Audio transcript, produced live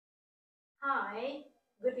Hi,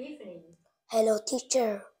 good evening. Hello,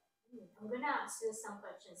 teacher. I'm going to ask you some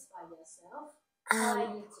questions by yourself. How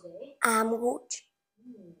are you today? I'm good.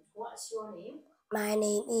 What's your name? My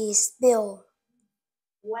name is Bill.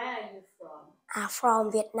 Where are you from? I'm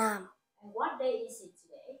from Vietnam. And what day is it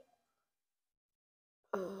today?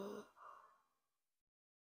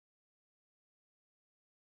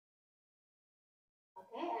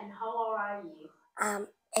 Okay, and how old are you? I'm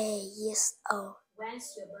 8 years old.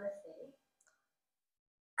 When's your birthday?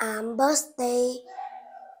 Birthday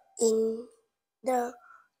in the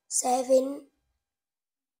 7th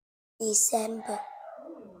December.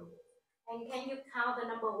 And can you count the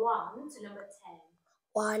number 1 to number 10?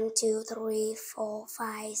 1, 2, 3, 4,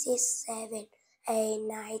 5, 6, 7, 8,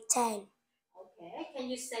 9, 10. Okay, can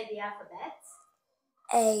you say the alphabet?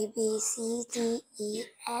 A, B, C, D, E,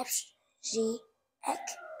 F, G, H,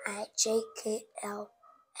 I, J, K, L,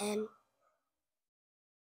 M,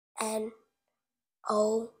 N,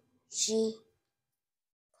 O, G,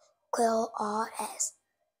 Q, R, S,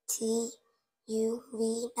 T, U,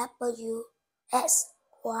 V, W, X,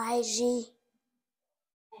 Y, Z.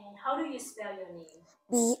 And how do you spell your name?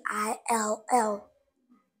 B-I-L-L.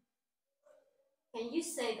 Can you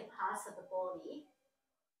say the parts of the body?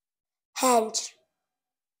 Hands,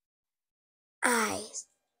 eyes,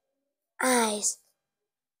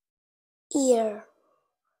 ear,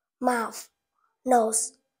 mouth,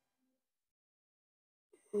 nose,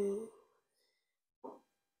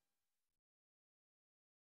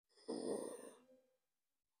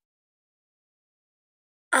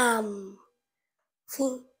 arm,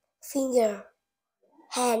 finger,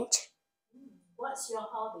 hand. What's your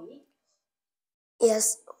hobby?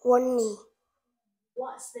 Yes, running.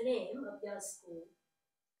 What's the name of your school?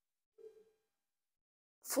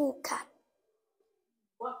 Full cut.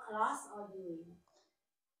 What class are you in?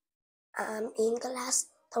 I'm in class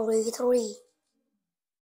 3.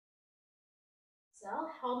 So,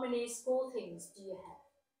 how many school things do you have?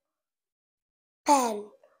 Pen,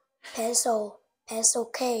 pencil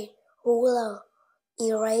case, ruler,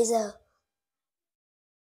 eraser,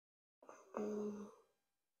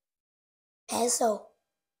 pencil.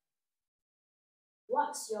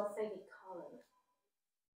 What's your favorite color?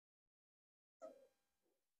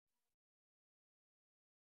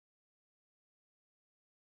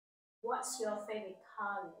 What's your favorite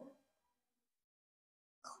color?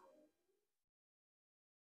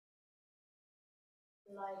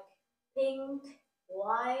 Like pink,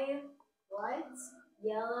 white,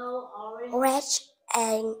 yellow, orange? Red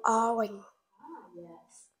and orange. Ah,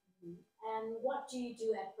 yes. And what do you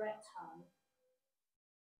do at break time?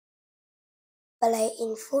 Play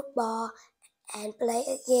in football and play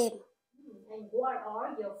a game. And what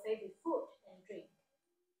are your favorite food and drink?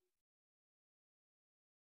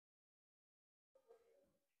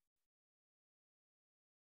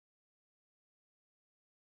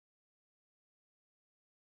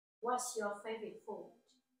 What's your favorite food?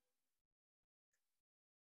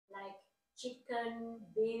 Like chicken,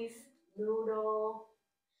 beef, noodle.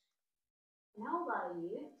 And how about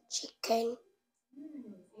you? Chicken,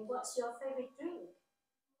 And what's your favorite drink?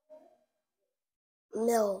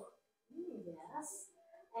 milk. Yes.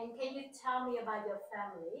 And can you tell me about your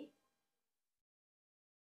family?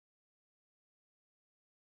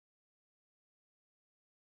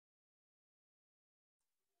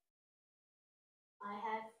 I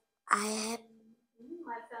have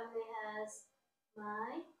My family has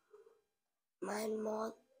my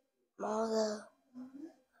mother,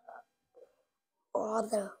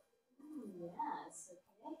 brother. Yes,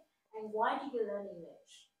 okay. And why did you learn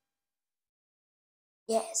English?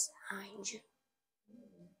 Yes, I do.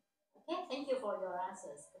 Okay, thank you for your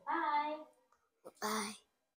answers. Goodbye. Bye.